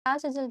How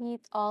to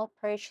delete all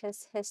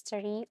purchase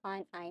history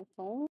on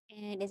iPhone,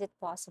 and is it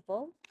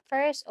possible?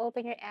 First,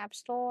 open your App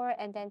Store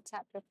and then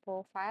tap your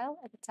profile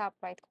at the top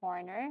right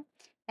corner.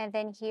 And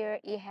then here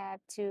you have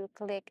to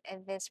click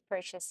this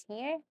purchase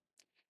here.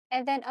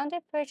 And then under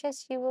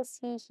purchase, you will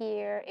see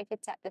here, if you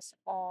tap this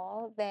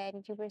all,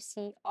 then you will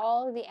see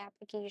all the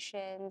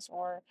applications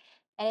or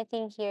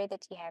anything here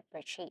that you have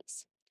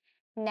purchased.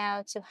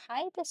 Now, to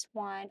hide this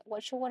one,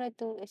 what you want to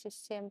do is to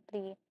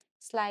simply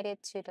slide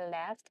it to the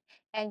left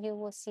and you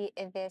will see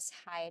this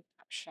hide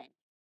option.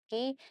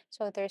 Okay,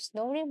 so there's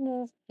no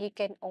remove, you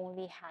can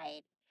only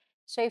hide.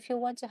 So if you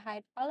want to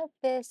hide all of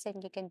this,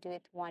 then you can do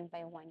it one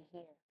by one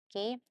here.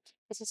 Okay,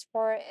 this is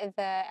for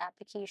the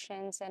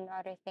applications and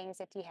other things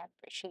that you have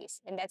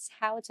purchased, and that's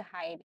how to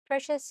hide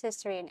purchase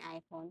history in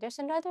iPhone. There's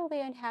another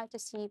way on how to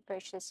see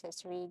purchase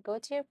history. Go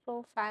to your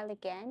profile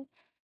again,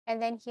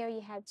 and then here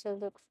you have to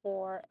look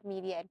for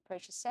media and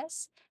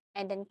purchases,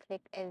 and then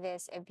click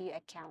this view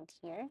account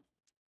here.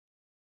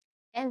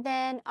 And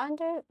then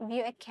under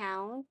view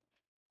account,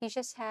 you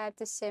just have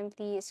to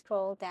simply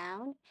scroll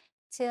down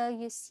till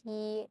you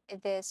see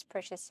this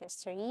purchase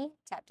history.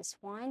 Tap this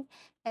one,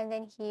 and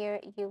then here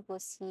you will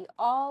see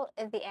all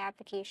of the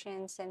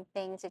applications and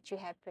things that you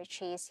have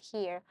purchased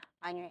here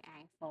on your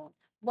iPhone.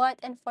 But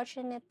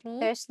unfortunately,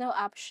 there's no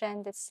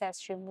option that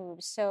says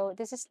remove. So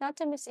this is not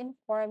to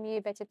misinform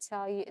you, but to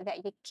tell you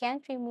that you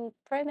can't remove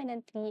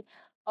permanently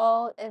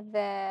all of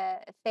the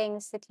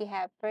things that you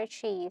have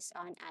purchased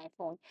on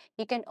iPhone.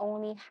 You can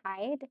only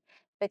hide,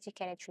 but you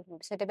cannot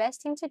remove. So the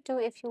best thing to do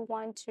if you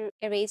want to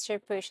erase your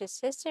purchase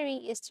history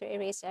is to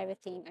erase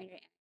everything on your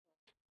app.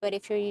 But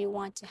if you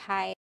want to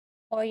hide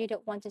or you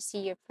don't want to see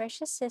your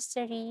purchase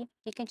history,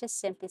 you can just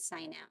simply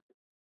sign out.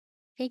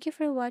 Thank you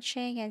for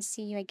watching and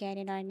see you again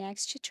in our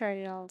next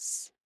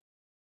tutorials.